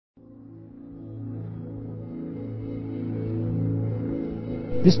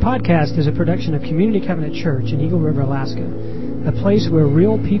This podcast is a production of Community Covenant Church in Eagle River, Alaska, a place where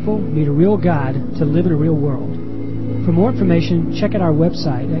real people meet a real God to live in a real world. For more information, check out our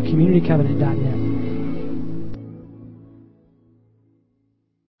website at communitycovenant.net.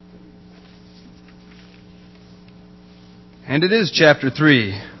 And it is chapter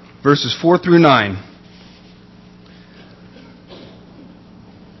 3, verses 4 through 9.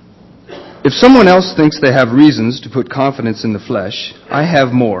 If someone else thinks they have reasons to put confidence in the flesh, I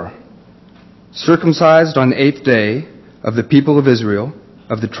have more. Circumcised on the 8th day, of the people of Israel,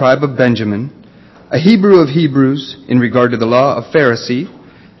 of the tribe of Benjamin, a Hebrew of Hebrews in regard to the law, of Pharisee,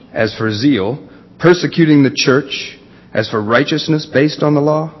 as for zeal, persecuting the church, as for righteousness based on the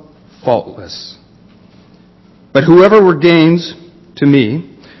law, faultless. But whoever were gains to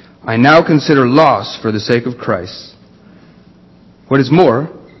me, I now consider loss for the sake of Christ. What is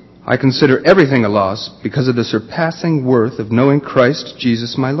more, I consider everything a loss because of the surpassing worth of knowing Christ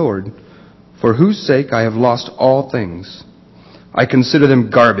Jesus my Lord, for whose sake I have lost all things. I consider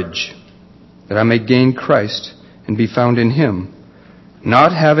them garbage, that I may gain Christ and be found in him,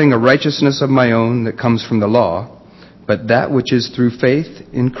 not having a righteousness of my own that comes from the law, but that which is through faith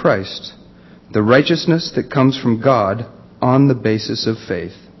in Christ, the righteousness that comes from God on the basis of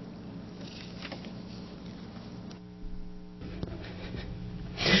faith.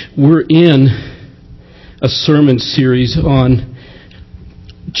 We're in a sermon series on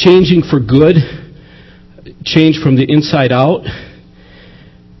changing for good, change from the inside out.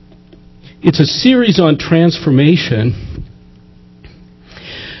 It's a series on transformation.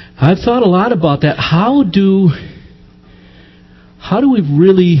 I've thought a lot about that. How do we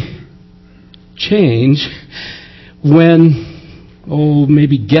really change when,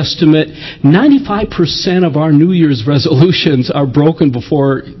 maybe guesstimate, 95% of our New Year's resolutions are broken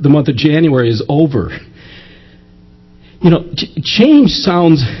before the month of January is over? Change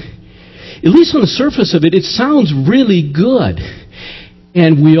sounds, at least on the surface of it, it sounds really good.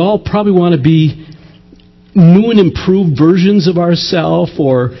 And we all probably want to be new and improved versions of ourselves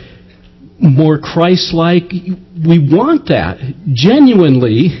or more Christ-like. We want that,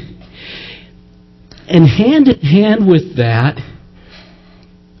 genuinely. And hand in hand with that,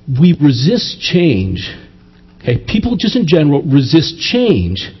 we resist change. Okay, people just in general resist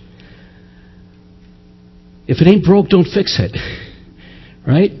change. If it ain't broke, don't fix it.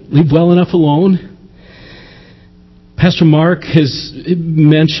 Right? Leave well enough alone. Pastor Mark has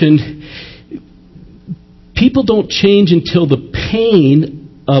mentioned people don't change until the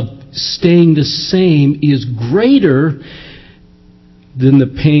pain of staying the same is greater than the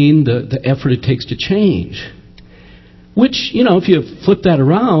pain, the effort it takes to change. Which, if you flip that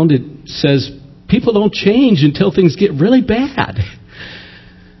around, it says people don't change until things get really bad.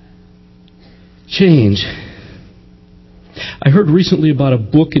 Change. I heard recently about a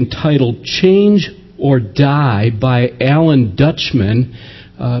book entitled Change or Die by Alan Dutchman,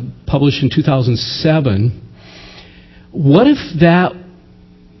 published in 2007. What if that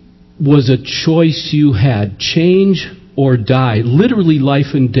was a choice you had? Change or die? Literally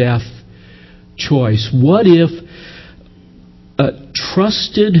life and death choice. What if a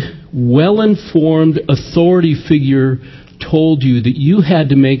trusted, well-informed authority figure told you that you had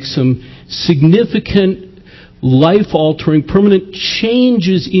to make some significant, life-altering, permanent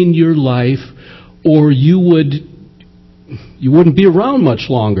changes in your life, or you wouldn't be around much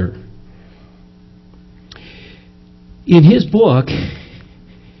longer? In his book,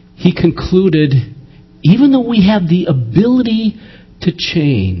 he concluded, even though we have the ability to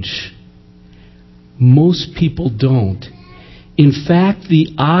change, most people don't. In fact,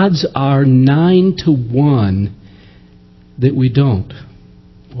 the odds are 9-1 that we don't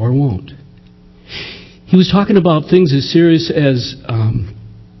or won't. He was talking about things as serious as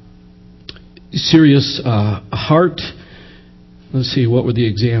heart. Let's see, what were the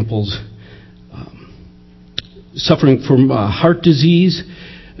examples? Suffering from heart disease,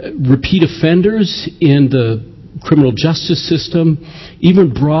 repeat offenders in the criminal justice system,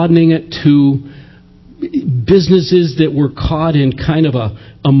 even broadening it to businesses that were caught in kind of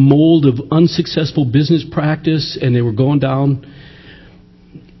a mold of unsuccessful business practice, and they were going down.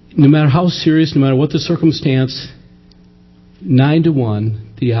 No matter how serious, no matter what the circumstance,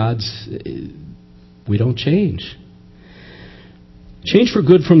 9-1, the odds, we don't change. Change for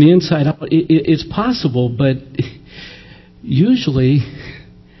good from the inside out, it's possible, but usually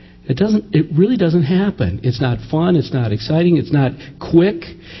it really doesn't happen. It's not fun, it's not exciting, it's not quick,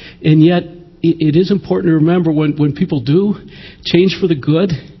 and yet it is important to remember when people do change for the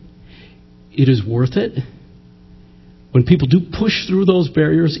good, it is worth it. When people do push through those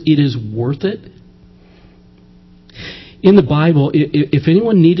barriers, it is worth it. in the Bible, if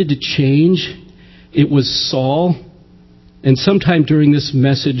anyone needed to change, it was Saul. And sometime during this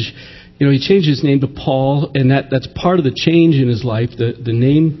message, he changed his name to Paul, and that's part of the change in his life, the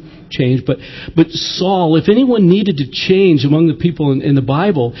name change. But Saul, if anyone needed to change among the people in the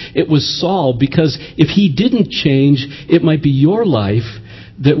Bible, it was Saul, because if he didn't change, it might be your life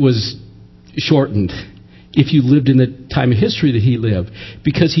that was shortened if you lived in the time of history that he lived,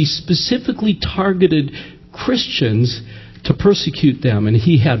 because he specifically targeted Christians to persecute them, and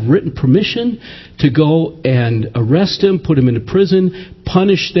he had written permission to go and arrest them, put them into prison,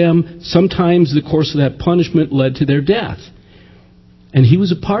 punish them. Sometimes the course of that punishment led to their death, and he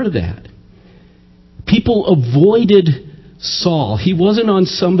was a part of that. People avoided Saul. He wasn't on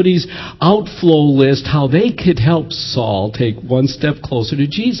somebody's outflow list how they could help Saul take one step closer to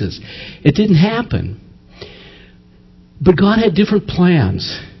Jesus. It didn't happen. But God had different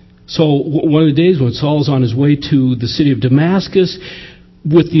plans. So one of the days when Saul's on his way to the city of Damascus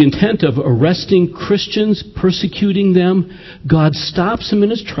with the intent of arresting Christians, persecuting them, God stops him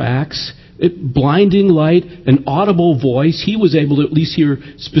in his tracks. Blinding light, an audible voice. He was able to at least hear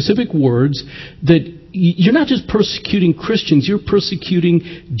specific words that you're not just persecuting Christians, you're persecuting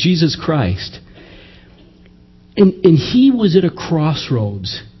Jesus Christ. And he was at a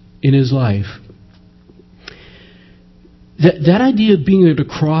crossroads in his life. That idea of being at a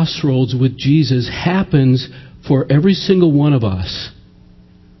crossroads with Jesus happens for every single one of us.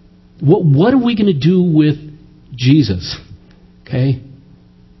 What are we going to do with Jesus? Okay?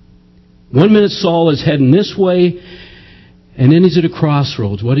 1 minute Saul is heading this way, and then he's at a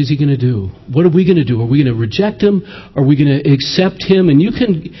crossroads. What is he going to do? What are we going to do? Are we going to reject him? Are we going to accept him? And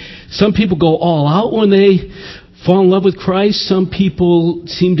some people go all out when they fall in love with Christ. Some people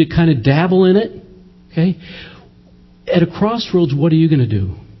seem to kind of dabble in it. Okay? At a crossroads, what are you going to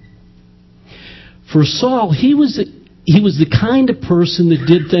do? For Saul, he was the kind of person that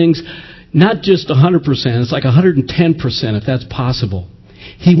did things not just 100%, it's like 110% if that's possible.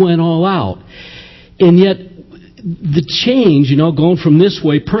 He went all out. And yet, the change, going from this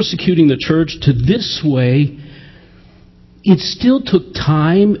way, persecuting the church, to this way, it still took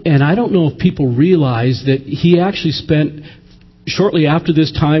time, and I don't know if people realize that he actually spent, shortly after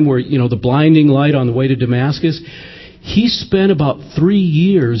this time where, the blinding light on the way to Damascus, he spent about 3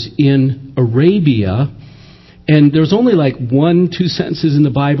 years in Arabia, and there's only like 1-2 sentences in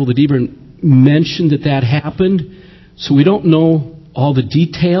the Bible that even mention that happened, so we don't know all the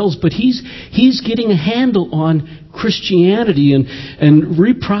details, but he's getting a handle on Christianity and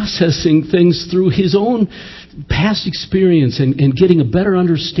reprocessing things through his own past experience and getting a better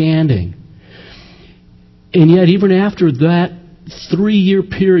understanding. And yet, even after that 3-year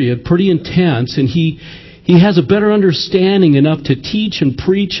period, pretty intense, and he has a better understanding enough to teach and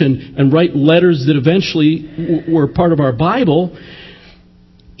preach and write letters that eventually were part of our Bible,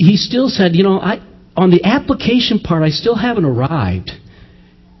 he still said, on the application part, I still haven't arrived.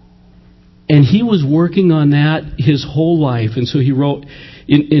 And he was working on that his whole life. And so he wrote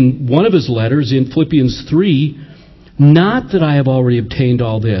in one of his letters, in Philippians 3, not that I have already obtained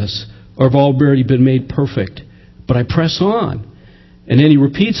all this, or have already been made perfect, but I press on. And then he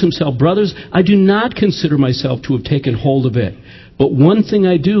repeats himself, brothers, I do not consider myself to have taken hold of it. But one thing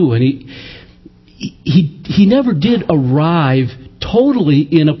I do, and he never did arrive totally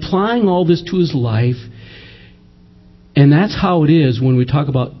in applying all this to his life. And that's how it is when we talk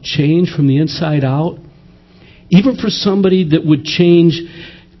about change from the inside out. Even for somebody that would change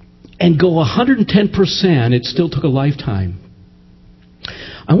and go 110%, it still took a lifetime.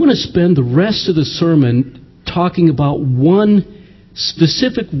 I want to spend the rest of the sermon talking about one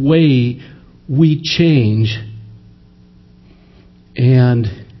specific way we change. And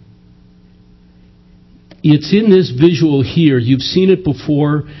it's in this visual here. You've seen it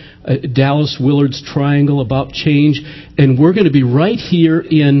before, Dallas Willard's triangle about change. And we're going to be right here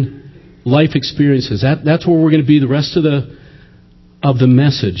in life experiences. That's where we're going to be the rest of the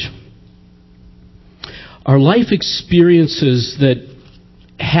message. Our life experiences that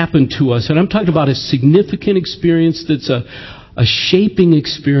happen to us, and I'm talking about a significant experience that's a shaping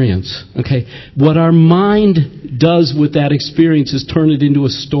experience. Okay, what our mind does with that experience is turn it into a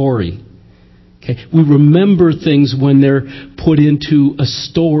story. Okay, we remember things when they're put into a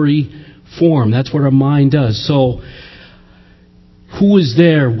story form. That's what our mind does. So, who was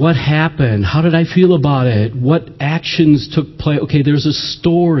there? What happened? How did I feel about it? What actions took place? Okay, there's a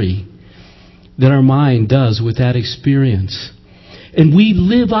story that our mind does with that experience. And we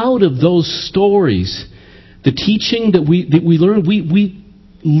live out of those stories. The teaching that we learn, we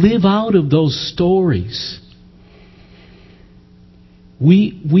live out of those stories.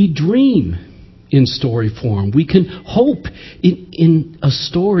 We dream in story form. We can hope in a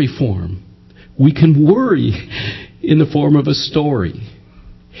story form. We can worry in the form of a story.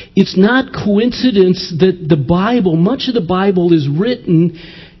 It's not coincidence that the Bible, much of the Bible is written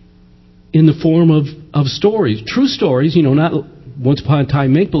in the form of stories. True stories, not once upon a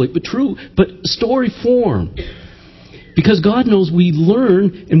time make-believe, but story form. Because God knows we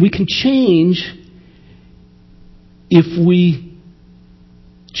learn and we can change if we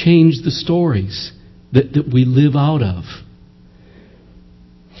change the stories that we live out of.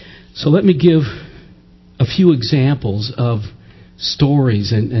 So let me give a few examples of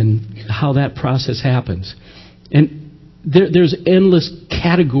stories and how that process happens. And there's endless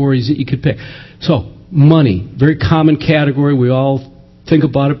categories that you could pick. So, money, very common category. We all think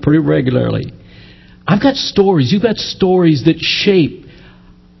about it pretty regularly. I've got stories. You've got stories that shape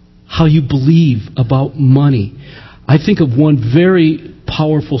how you believe about money. I think of one very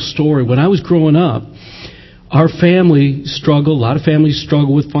powerful story. When I was growing up, our family struggled, a lot of families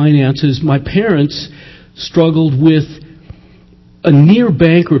struggle with finances. My parents struggled with a near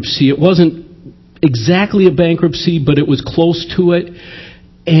bankruptcy. It wasn't exactly a bankruptcy, but it was close to it.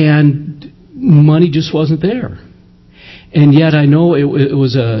 And money just wasn't there. And yet I know it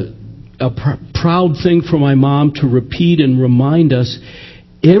was a proud thing for my mom to repeat and remind us,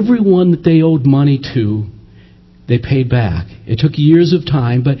 everyone that they owed money to, they paid back. It took years of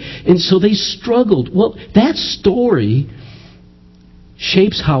time, and so they struggled. Well, that story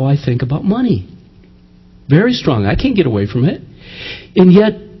shapes how I think about money. Very strong. I can't get away from it. And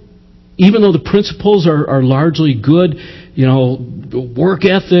yet, even though the principles are largely good, work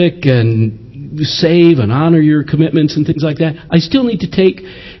ethic and save and honor your commitments and things like that, I still need to take,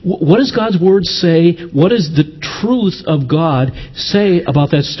 what does God's Word say? What does the truth of God say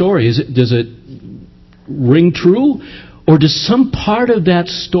about that story? Does it ring true? Or does some part of that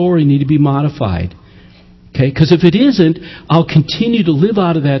story need to be modified? Okay, because if it isn't, I'll continue to live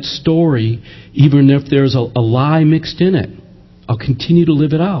out of that story even if there's a lie mixed in it. I'll continue to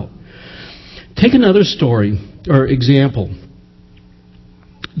live it out. Take another story or example.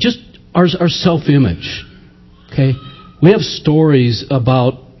 Just our self-image. Okay? We have stories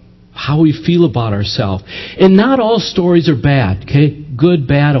about how we feel about ourselves. And not all stories are bad. Okay? Good,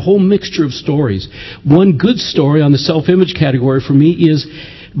 bad, a whole mixture of stories. One good story on the self-image category for me is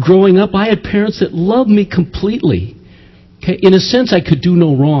growing up, I had parents that loved me completely. Okay? In a sense, I could do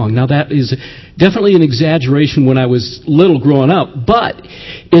no wrong. Now, that is definitely an exaggeration when I was little growing up. But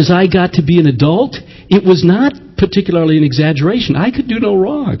as I got to be an adult, it was not particularly an exaggeration. I could do no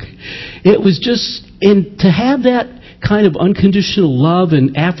wrong. It was just, and to have that kind of unconditional love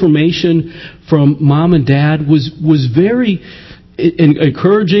and affirmation from mom and dad was very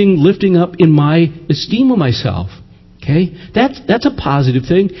encouraging, lifting up in my esteem of myself. Okay? That's a positive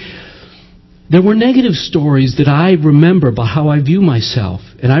thing. There were negative stories that I remember about how I view myself.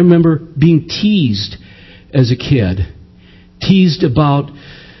 And I remember being teased as a kid. Teased about,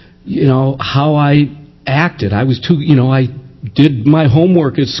 how I acted. I was too, I did my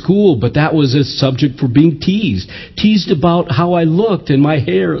homework at school, but that was a subject for being teased. Teased about how I looked and my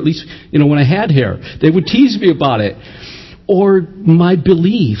hair, at least, when I had hair. They would tease me about it. Or my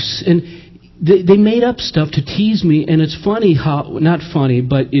beliefs. And they made up stuff to tease me, and it's funny how, not funny,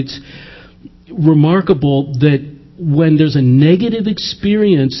 but it's remarkable that when there's a negative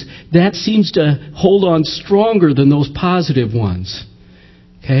experience, that seems to hold on stronger than those positive ones.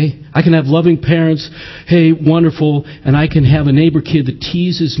 Okay? I can have loving parents, hey, wonderful, and I can have a neighbor kid that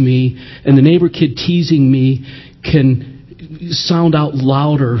teases me, and the neighbor kid teasing me can sound out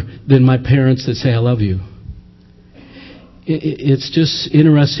louder than my parents that say, I love you. It's just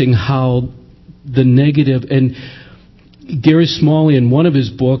interesting how the negative, and Gary Smalley in one of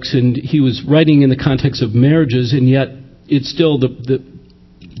his books, and he was writing in the context of marriages, and yet it's still the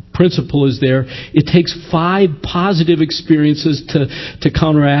principle is there. It takes 5 positive experiences to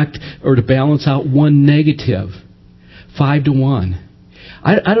counteract or to balance out one negative. 5 to 1.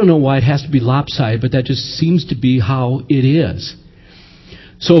 I don't know why it has to be lopsided, but that just seems to be how it is.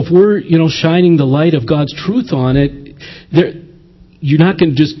 So if we're, shining the light of God's truth on it, you're not going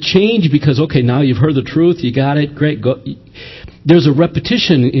to just change because, okay, now you've heard the truth, you got it, great. Go. There's a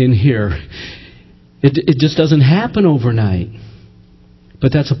repetition in here. It just doesn't happen overnight.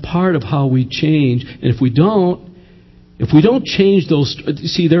 But that's a part of how we change. And if we don't change those,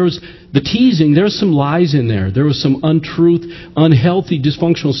 see, there's the teasing, there's some lies in there. There was some untruth, unhealthy,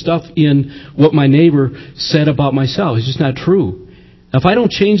 dysfunctional stuff in what my neighbor said about myself. It's just not true. Now, if I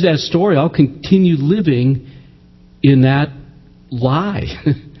don't change that story, I'll continue living in that lie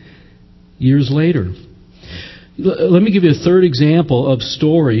years later. Let me give you a third example of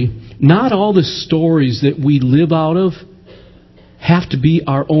story. Not all the stories that we live out of have to be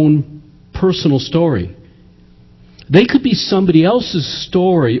our own personal story. They could be somebody else's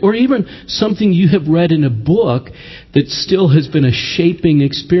story, or even something you have read in a book that still has been a shaping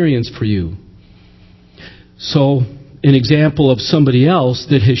experience for you. So, an example of somebody else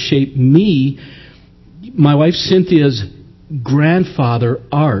that has shaped me, my wife Cynthia's grandfather,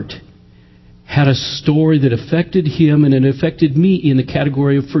 Art, had a story that affected him and it affected me in the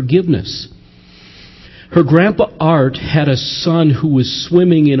category of forgiveness. Her grandpa Art had a son who was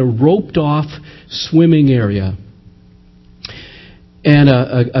swimming in a roped-off swimming area. And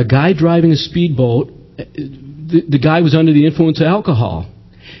a guy driving a speedboat, the guy was under the influence of alcohol.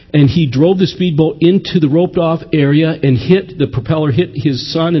 And he drove the speedboat into the roped-off area and the propeller hit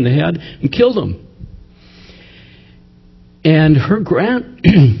his son in the head and killed him. And her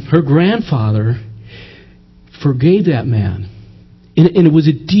grandfather forgave that man. And it was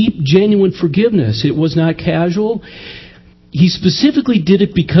a deep, genuine forgiveness. It was not casual. He specifically did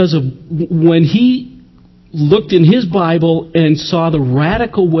it because of when he looked in his Bible and saw the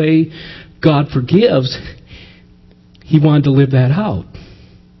radical way God forgives, he wanted to live that out.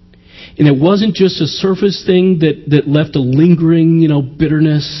 And it wasn't just a surface thing that left a lingering,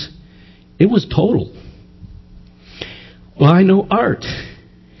 bitterness. It was total. Well, I know Art.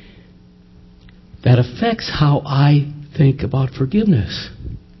 That affects how I think about forgiveness.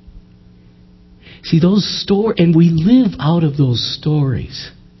 See, those stories, and we live out of those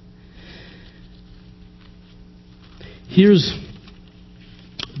stories. Here's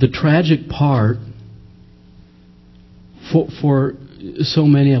the tragic part for so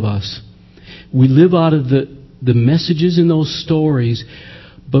many of us. We live out of the messages in those stories,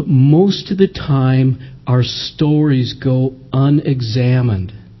 but most of the time our stories go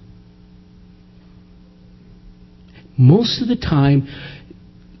unexamined. Most of the time,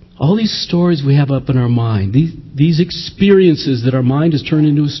 all these stories we have up in our mind, these experiences that our mind has turned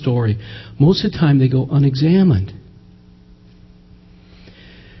into a story, most of the time they go unexamined.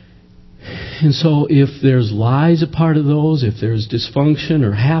 And so if there's lies a part of those, if there's dysfunction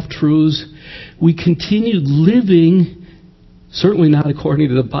or half-truths, we continue living, certainly not according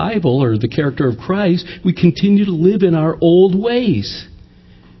to the Bible or the character of Christ, we continue to live in our old ways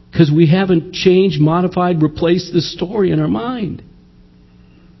because we haven't changed, modified, replaced the story in our mind.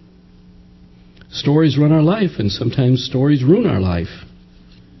 Stories run our life, and sometimes stories ruin our life.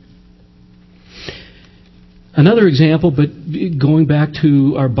 Another example, but going back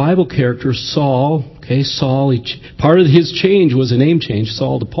to our Bible character, Saul. Okay, Saul, part of his change was a name change,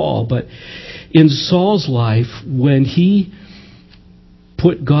 Saul to Paul. But in Saul's life, when he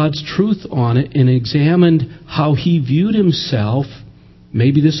put God's truth on it and examined how he viewed himself,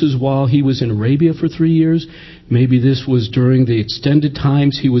 maybe this is while he was in Arabia for 3 years, maybe this was during the extended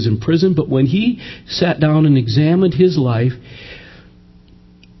times he was in prison, but when he sat down and examined his life,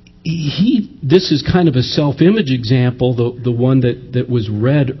 this is kind of a self-image example, the one that was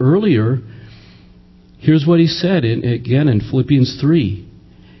read earlier. Here's what he said, again in Philippians 3.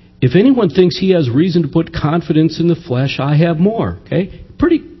 If anyone thinks he has reason to put confidence in the flesh, I have more. Okay,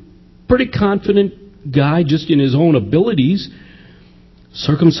 pretty confident guy just in his own abilities.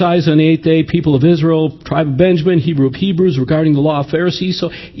 Circumcised on the 8th day, people of Israel, tribe of Benjamin, Hebrew of Hebrews, regarding the law of Pharisees. So,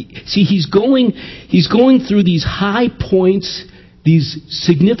 see, he's going through these high points, these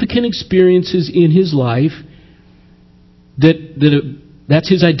significant experiences in his life that's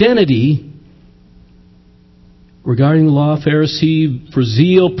his identity. Regarding the law of Pharisee, for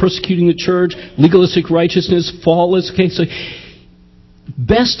zeal, persecuting the church, legalistic righteousness, faultless. Okay, so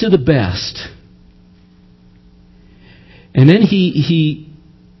best of the best. And then he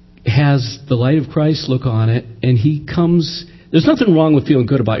has the light of Christ look on it, and he comes. There's nothing wrong with feeling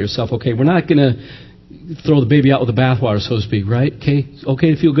good about yourself. Okay, we're not going to throw the baby out with the bathwater, so to speak, right?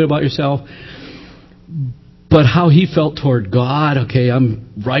 Okay to feel good about yourself. But how he felt toward God, okay,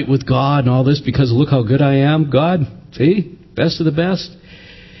 I'm right with God and all this because look how good I am. God, see, best of the best.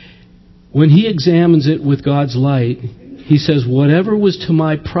 When he examines it with God's light, he says, whatever was to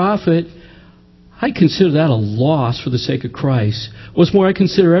my profit, I consider that a loss for the sake of Christ. What's more, I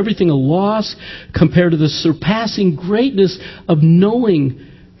consider everything a loss compared to the surpassing greatness of knowing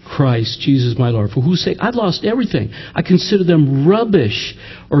Christ, Jesus my Lord, for whose sake I've lost everything. I consider them rubbish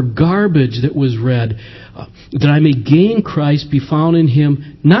or garbage that was read, that I may gain Christ, be found in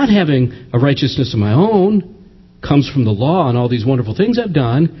Him, not having a righteousness of my own, comes from the law and all these wonderful things I've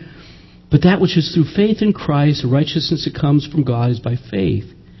done, but that which is through faith in Christ, the righteousness that comes from God is by faith.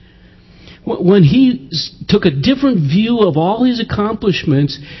 When he took a different view of all his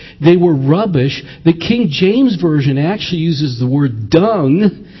accomplishments, they were rubbish. The King James Version actually uses the word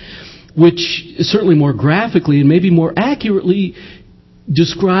dung, which certainly more graphically and maybe more accurately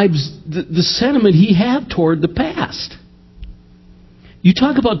describes the sentiment he had toward the past. You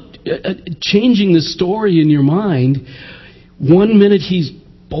talk about changing the story in your mind. One minute he's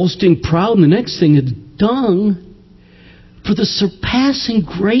boasting proud, and the next thing it's dung. For the surpassing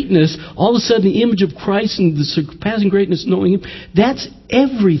greatness, all of a sudden the image of Christ and the surpassing greatness knowing Him, that's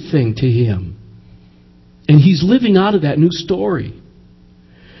everything to him. And he's living out of that new story.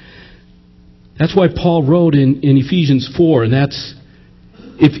 That's why Paul wrote in Ephesians 4, and that's,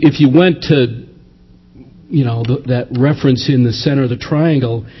 if you went to, that reference in the center of the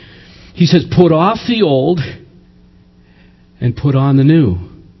triangle, he says, put off the old and put on the new.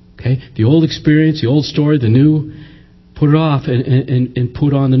 Okay? The old experience, the old story, the new, put it off and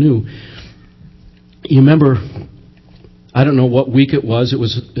put on the new. You remember, I don't know what week it was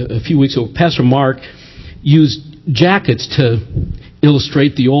a few weeks ago, Pastor Mark used jackets to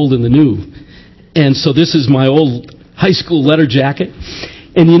illustrate the old and the new. And so this is my old high school letter jacket.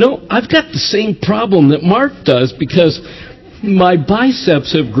 And I've got the same problem that Mark does, because my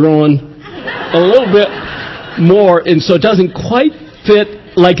biceps have grown a little bit more, and so it doesn't quite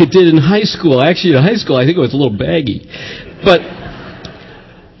fit like it did in high school. Actually, in high school, I think it was a little baggy. But,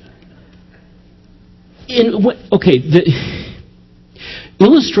 the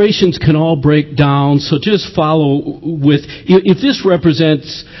illustrations can all break down, so just follow with, if this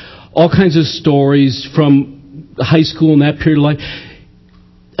represents all kinds of stories from high school and that period of life,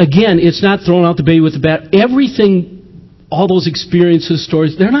 again, it's not throwing out the baby with the bath. Everything, all those experiences,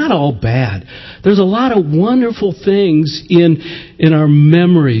 stories, they're not all bad. There's a lot of wonderful things in our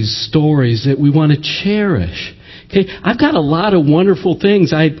memories, stories that we want to cherish. Okay, I've got a lot of wonderful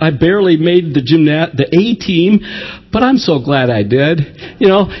things. I barely made the A team, but I'm so glad I did.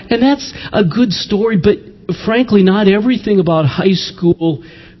 And that's a good story, but frankly, not everything about high school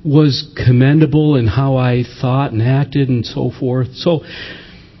was commendable in how I thought and acted and so forth. So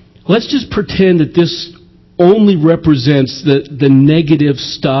let's just pretend that this only represents the negative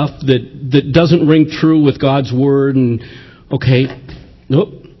stuff that doesn't ring true with God's Word. And,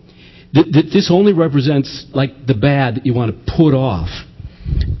 nope. This only represents, like, the bad that you want to put off.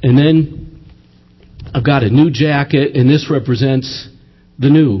 And then I've got a new jacket, and this represents the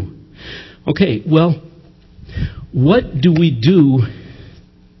new. Okay, well, what do we do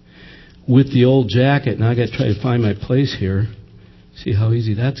with the old jacket? Now I've got to try to find my place here. See how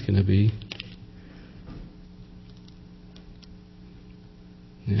easy that's going to be.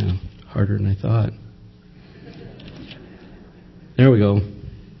 Yeah, harder than I thought. There we go.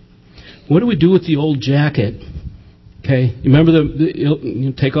 What do we do with the old jacket? Okay, you remember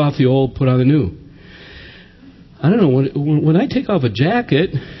you take off the old, put on the new. I don't know, when I take off a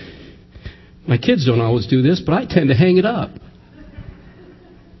jacket, my kids don't always do this, but I tend to hang it up.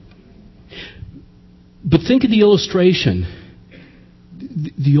 But think of the illustration.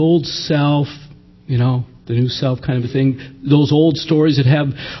 The old self, the new self kind of a thing. Those old stories that have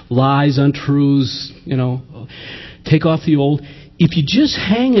lies, untruths, take off the old. If you just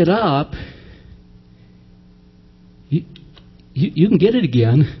hang it up, you can get it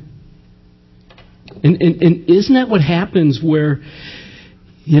again. And isn't that what happens where,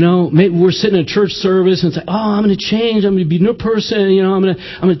 maybe we're sitting in a church service and say, I'm going to change, I'm going to be a new person, I'm going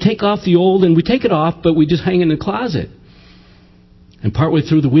to take off the old, and we take it off, but we just hang it in the closet. And partway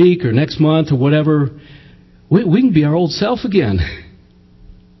through the week or next month or whatever, we can be our old self again.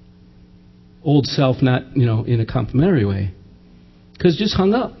 Old self, not, in a complimentary way. Because just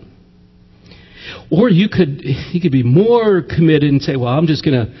hung up. Or you could be more committed and say, well, I'm going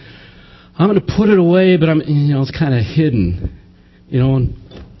to put it away, but it's kind of hidden. And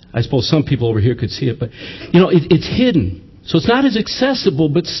I suppose some people over here could see it, but, it's hidden. So it's not as accessible,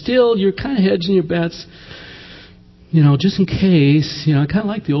 but still you're kind of hedging your bets, just in case. I kind of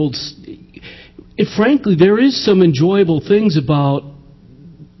like the old. Frankly, there is some enjoyable things about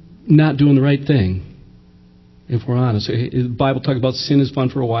not doing the right thing. If we're honest, the Bible talks about sin is fun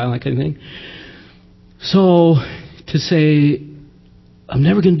for a while, that kind of thing. So to say, I'm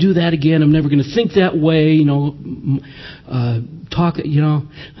never going to do that again, I'm never going to think that way, talk,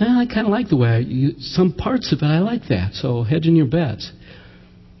 I kind of like the way, some parts of it, I like that. So hedging your bets.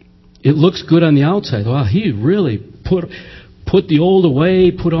 It looks good on the outside. Well, he really put the old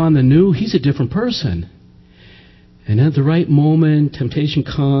away, put on the new. He's a different person. And at the right moment, temptation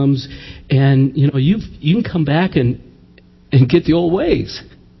comes, and you can come back and get the old ways.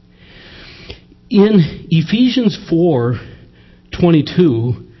 In Ephesians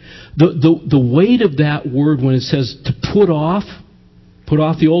 4:22, The weight of that word when it says to put off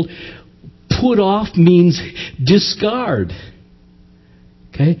the old, put off means discard.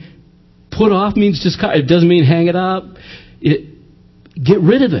 Okay? Put off means discard. It doesn't mean hang it up. Get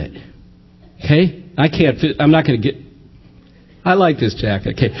rid of it. Okay? I'm not going to get... I like this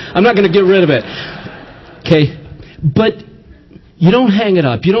jacket. Okay? I'm not going to get rid of it. Okay? But you don't hang it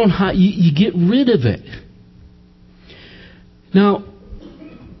up. You get rid of it. Now,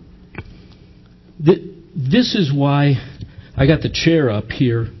 this is why I got the chair up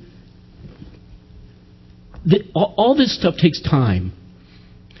here. All this stuff takes time.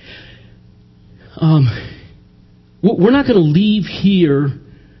 We're not going to leave here,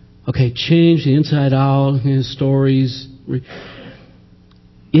 okay, change the inside out, stories.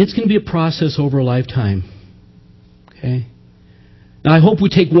 It's going to be a process over a lifetime. Okay? Now, I hope we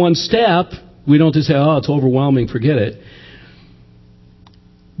take one step. We don't just say, oh, it's overwhelming, forget it.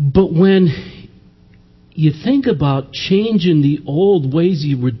 But when you think about changing the old ways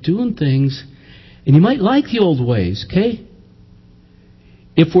you were doing things, and you might like the old ways, okay?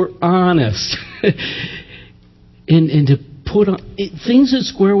 If we're honest. and to put on... things that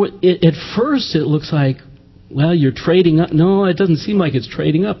square with... At first, it looks like, well, you're trading up. No, it doesn't seem like it's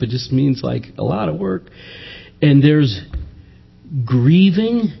trading up. It just means like a lot of work. And there's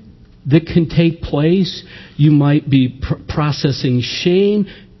grieving that can take place. You might be processing shame,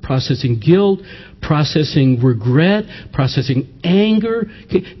 processing guilt, processing regret, processing anger.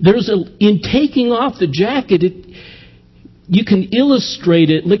 In taking off the jacket, you can illustrate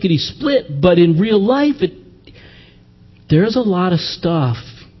it lickety-split, but in real life, there's a lot of stuff.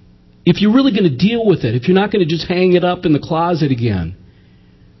 If you're really going to deal with it, if you're not going to just hang it up in the closet again,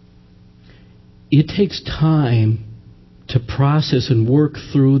 it takes time to process and work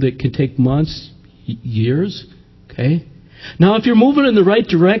through that can take months, years, okay? Now, if you're moving in the right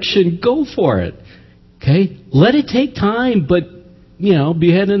direction, go for it, okay? Let it take time, but,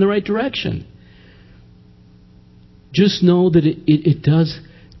 be heading in the right direction. Just know that it does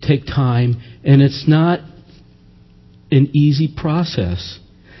take time, and it's not an easy process.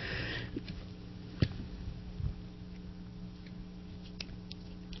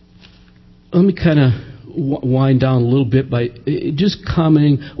 Let me kind of wind down a little bit by just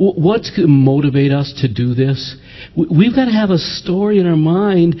commenting, what's going to motivate us to do this? We've got to have a story in our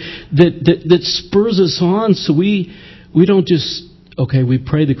mind that spurs us on, so we don't just, okay, we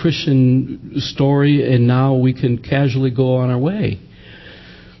pray the Christian story and now we can casually go on our way.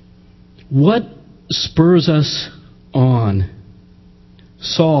 What spurs us on?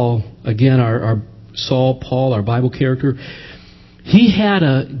 Saul, again, our Paul, our Bible character, he had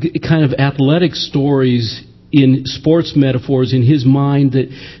a kind of athletic stories in sports metaphors in his mind that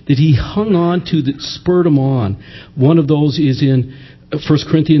he hung on to, that spurred him on. One of those is in 1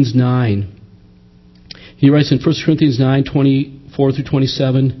 Corinthians 9. He writes in 1 Corinthians 9, 24 through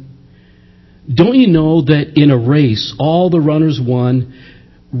 27, don't you know that in a race all the runners run,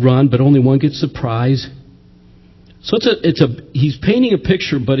 but only one gets the prize? So he's painting a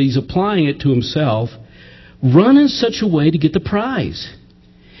picture, but he's applying it to himself. Run in such a way to get the prize.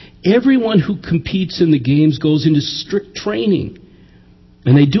 Everyone who competes in the games goes into strict training.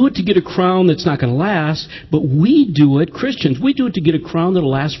 And they do it to get a crown that's not going to last, but we do it, Christians, we do it to get a crown that will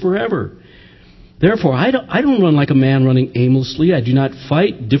last forever. Therefore, I don't run like a man running aimlessly. I do not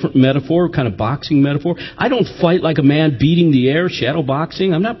fight, different metaphor, kind of boxing metaphor. I don't fight like a man beating the air, shadow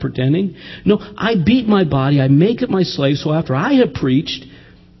boxing. I'm not pretending. No, I beat my body, I make it my slave, so after I have preached,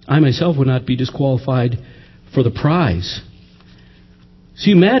 I myself would not be disqualified for the prize. So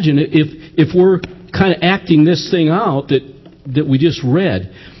you imagine if we're kind of acting this thing out that we just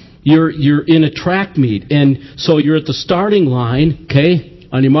read. You're in a track meet, and so you're at the starting line, okay,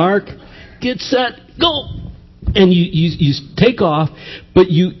 on your mark, get set, go! And you take off, but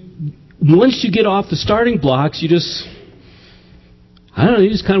once you get off the starting blocks, you just kind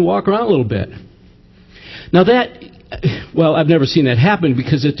of walk around a little bit. Now well, I've never seen that happen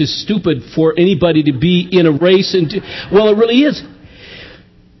because it's just stupid for anybody to be in a race and well, it really is.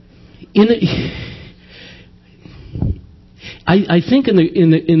 I think in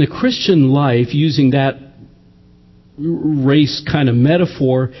the Christian life, using that race kind of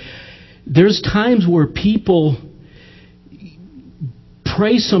metaphor, there's times where people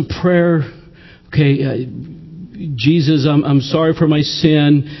pray some prayer. Okay, Jesus, I'm sorry for my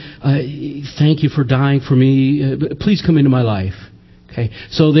sin. Thank you for dying for me. Please come into my life. Okay,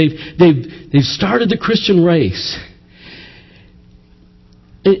 so they've started the Christian race,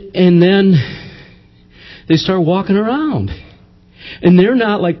 and then they start walking around, and they're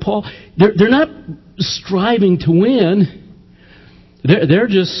not like Paul. They're not striving to win. They're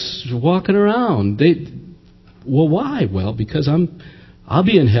just walking around. Well, why? Well, because I'll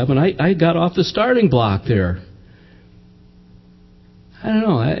be in heaven. I got off the starting block there. I don't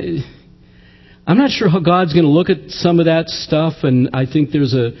know. I'm not sure how God's going to look at some of that stuff, and I think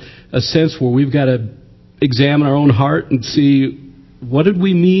there's a sense where we've got to examine our own heart and see, what did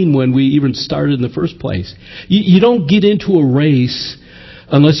we mean when we even started in the first place? You don't get into a race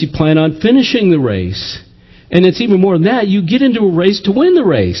unless you plan on finishing the race. And it's even more than that. You get into a race to win the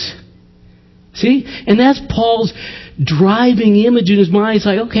race. See? And that's Paul's driving image in his mind. He's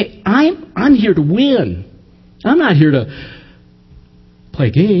like, okay, I'm here to win. I'm not here to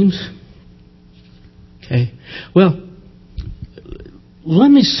play games. Okay. Well, let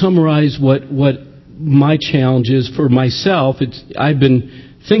me summarize what my challenge is for myself. I've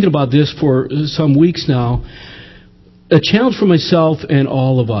been thinking about this for some weeks now. A challenge for myself and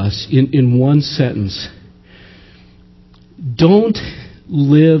all of us in one sentence. Don't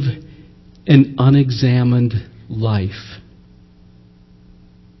live an unexamined life.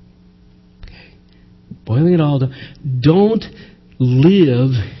 Okay. Boiling it all down. Don't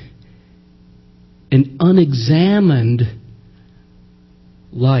live an unexamined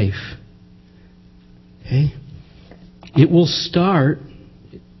life. Okay? It will start,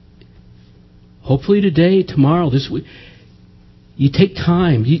 hopefully today, tomorrow, this week. You take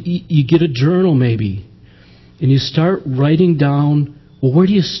time. You get a journal maybe. And you start writing down, well, where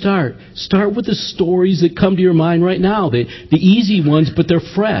do you start? Start with the stories that come to your mind right now. The easy ones, but they're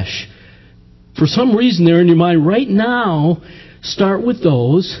fresh. For some reason, they're in your mind right now. Start with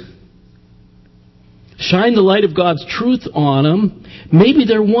those. Shine the light of God's truth on them. Maybe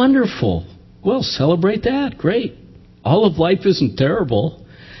they're wonderful. Well, celebrate that. Great. All of life isn't terrible.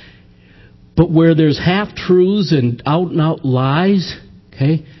 But where there's half-truths and out-and-out lies,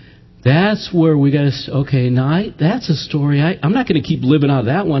 okay, that's where we got to, okay, now that's a story. I'm not going to keep living out of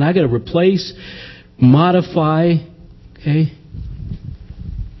that one. I got to replace, modify, okay.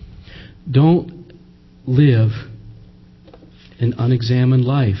 Don't live an unexamined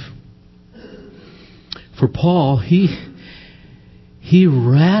life. For Paul, he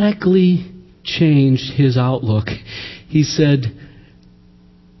radically changed his outlook. He said,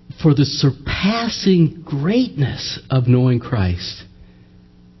 for the surpassing greatness of knowing Christ,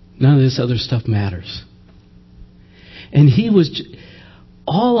 none of this other stuff matters. And he was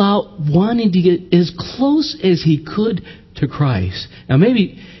all out wanting to get as close as he could to Christ. Now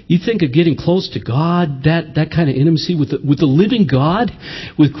maybe you think of getting close to God, that kind of intimacy with the living God,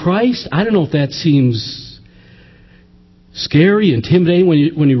 with Christ. I don't know if that seems scary, intimidating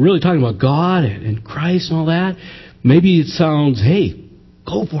when you're really talking about God and Christ and all that. Maybe it sounds, hey,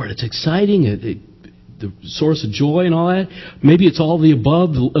 go for it. It's exciting. The source of joy and all that. Maybe it's all the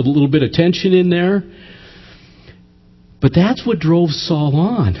above, a little bit of tension in there. But that's what drove Saul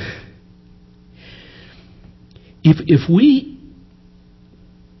on. If we,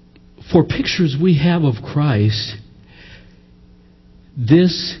 for pictures we have of Christ,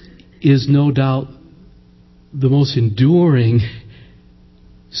 this is no doubt the most enduring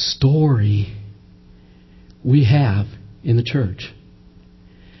story we have in the church.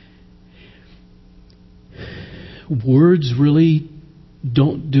 Words really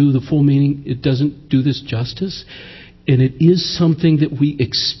don't do the full meaning. It doesn't do this justice. And it is something that we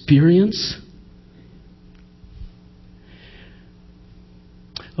experience.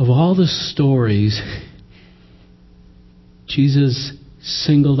 Of all the stories, Jesus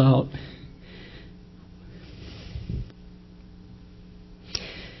singled out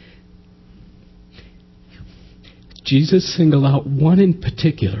one in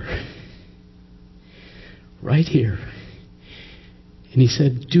particular. Right here. And he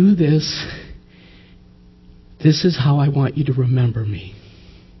said, do this. This is how I want you to remember me.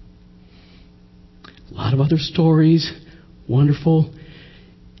 A lot of other stories, wonderful.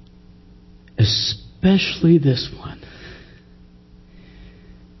 Especially this one.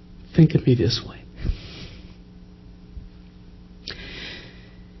 Think of me this way.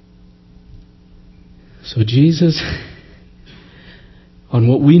 So Jesus, on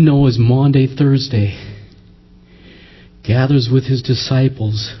what we know as Maundy Thursday, gathers with his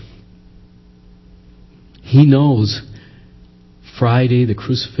disciples. He knows Friday, the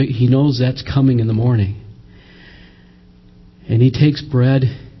crucifixion, he knows that's coming in the morning. And he takes bread.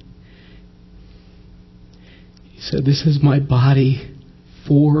 He said, this is my body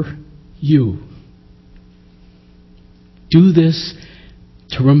for you. Do this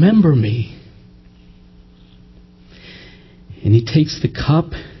to remember me. And he takes the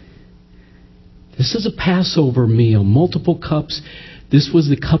cup. This is a Passover meal, multiple cups. This was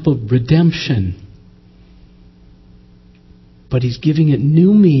the cup of redemption. but He's giving it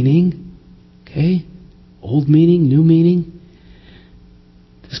new meaning. Okay? Old meaning, new meaning.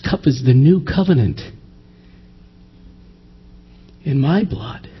 This cup is the new covenant in my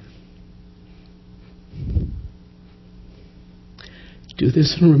blood. Do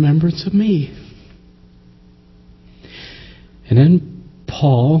this in remembrance of me. And then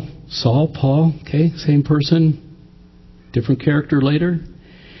Paul, okay, same person, different character later.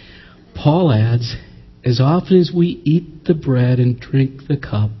 Paul adds, as often as we eat the bread and drink the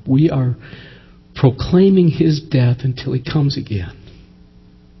cup, we are proclaiming His death until He comes again.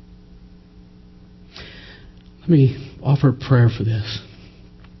 Let me offer a prayer for this.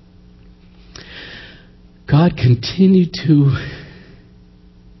 God, continue to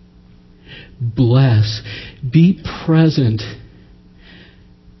bless, be present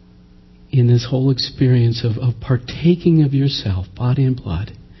in this whole experience of partaking of yourself, body and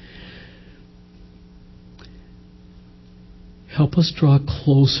blood. Help us draw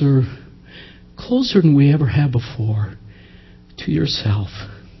closer than we ever have before to yourself.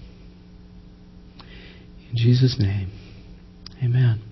 In Jesus' name, amen.